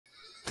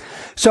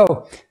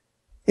So,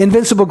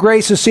 invincible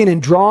grace is seen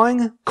in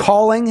drawing,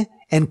 calling,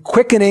 and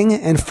quickening,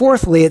 and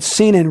fourthly, it's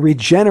seen in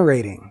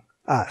regenerating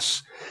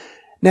us.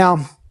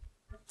 Now,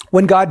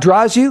 when God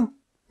draws you,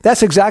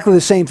 that's exactly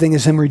the same thing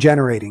as Him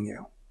regenerating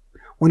you.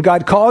 When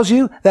God calls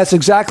you, that's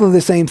exactly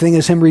the same thing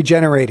as Him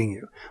regenerating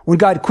you. When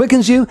God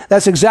quickens you,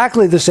 that's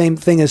exactly the same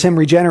thing as Him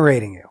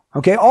regenerating you.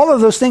 Okay? All of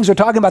those things are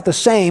talking about the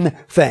same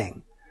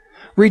thing.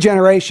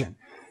 Regeneration.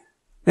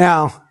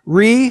 Now,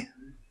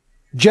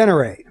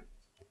 regenerate.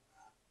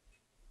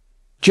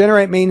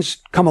 Generate means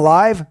come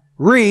alive.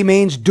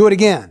 Means do it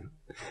again.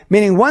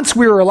 Meaning once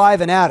we were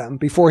alive in Adam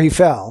before he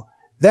fell,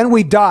 then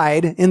we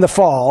died in the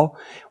fall,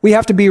 we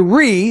have to be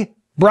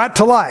brought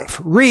to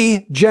life,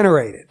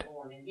 regenerated.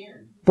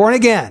 Born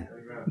again.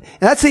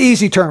 And that's the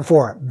easy term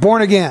for it.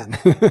 Born again.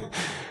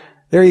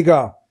 There you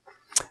go.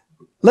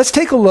 Let's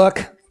take a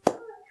look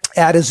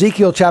at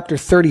Ezekiel chapter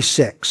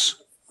 36,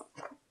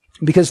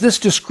 because this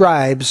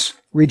describes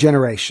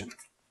regeneration.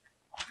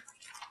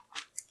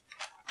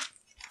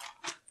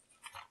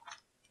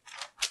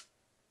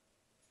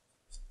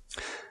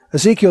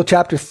 Ezekiel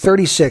chapter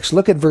 36,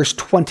 look at verse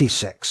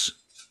 26.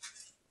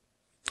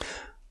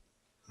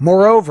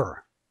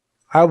 Moreover,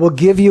 I will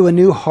give you a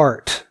new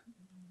heart,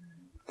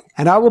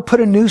 and I will put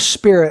a new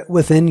spirit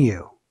within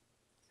you.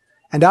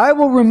 And I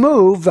will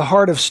remove the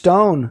heart of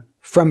stone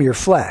from your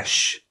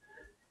flesh,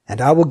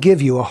 and I will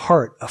give you a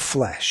heart of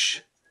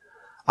flesh.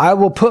 I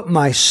will put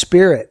my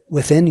spirit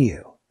within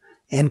you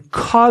and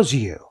cause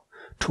you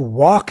to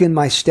walk in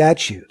my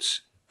statutes.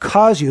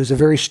 Cause you is a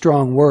very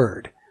strong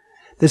word.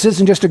 This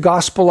isn't just a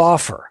gospel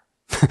offer.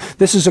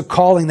 This is a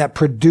calling that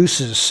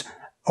produces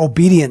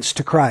obedience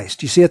to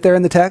Christ. You see it there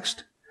in the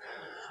text?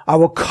 I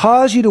will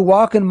cause you to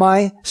walk in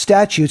my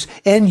statutes,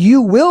 and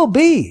you will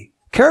be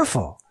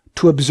careful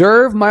to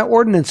observe my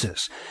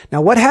ordinances.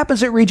 Now, what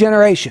happens at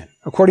regeneration,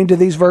 according to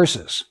these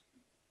verses?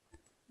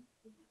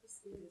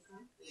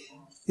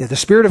 Yeah, the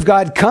Spirit of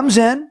God comes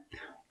in.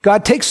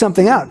 God takes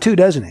something out too,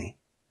 doesn't He?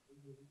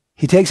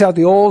 He takes out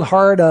the old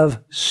heart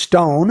of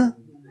stone,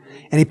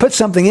 and He puts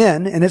something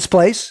in its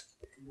place,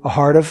 a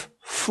heart of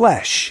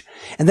flesh.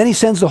 And then He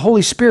sends the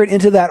Holy Spirit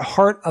into that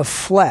heart of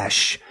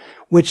flesh,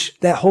 which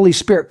that Holy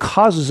Spirit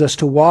causes us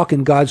to walk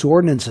in God's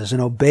ordinances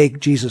and obey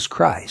Jesus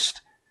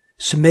Christ,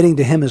 submitting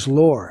to Him as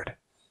Lord.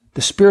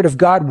 The Spirit of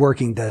God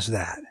working does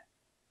that.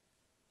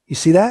 You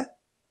see that?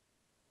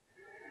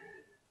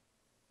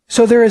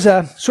 So there is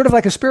a sort of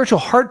like a spiritual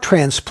heart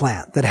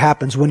transplant that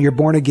happens when you're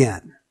born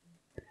again,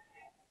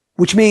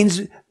 which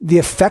means the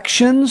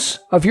affections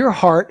of your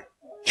heart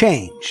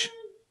change.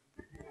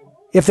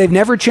 If they've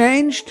never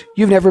changed,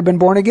 you've never been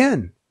born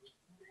again.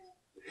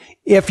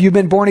 If you've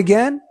been born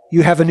again,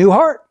 you have a new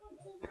heart.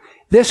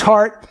 This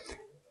heart,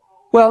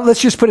 well,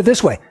 let's just put it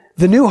this way.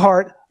 The new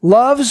heart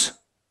loves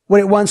what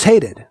it once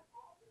hated,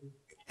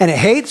 and it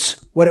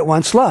hates what it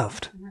once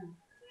loved.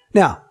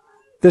 Now,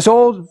 this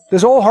old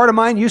heart of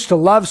mine used to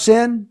love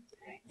sin,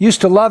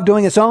 used to love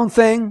doing its own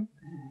thing.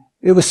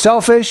 It was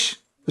selfish.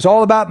 It was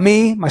all about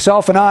me,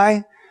 myself, and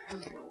I.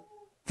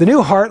 The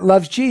new heart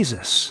loves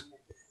Jesus.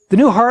 The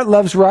new heart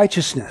loves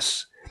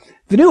righteousness.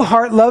 The new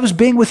heart loves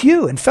being with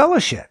you in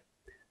fellowship.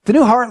 The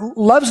new heart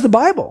loves the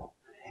Bible,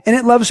 and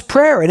it loves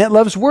prayer, and it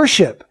loves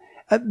worship.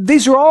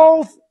 These are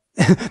all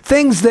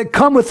things that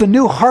come with the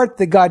new heart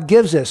that God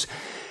gives us.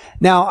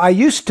 Now, I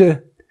used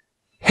to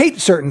hate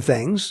certain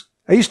things.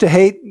 I used to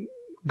hate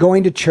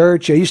going to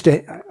church.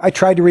 I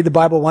tried to read the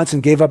Bible once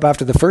and gave up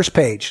after the first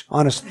page.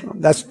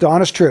 That's the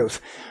honest truth.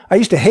 I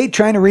used to hate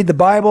trying to read the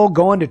Bible,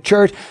 going to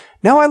church.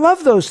 Now I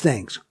love those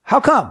things.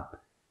 How come?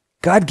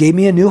 God gave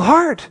me a new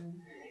heart.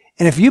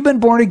 And if you've been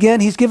born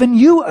again, He's given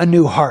you a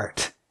new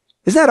heart.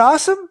 Isn't that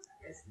awesome?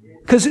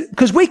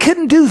 Because we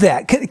couldn't do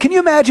that. Can you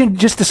imagine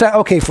just to say,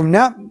 okay, from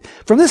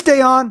this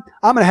day on,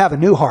 I'm going to have a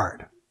new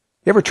heart.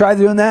 You ever tried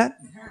doing that?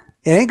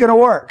 It ain't going to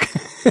work.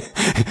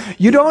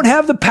 You don't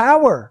have the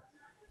power.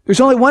 There's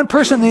only one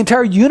person in the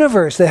entire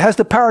universe that has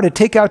the power to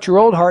take out your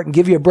old heart and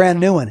give you a brand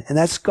new one, and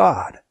that's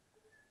God.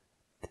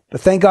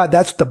 But thank God,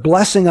 that's the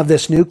blessing of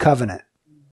this new covenant.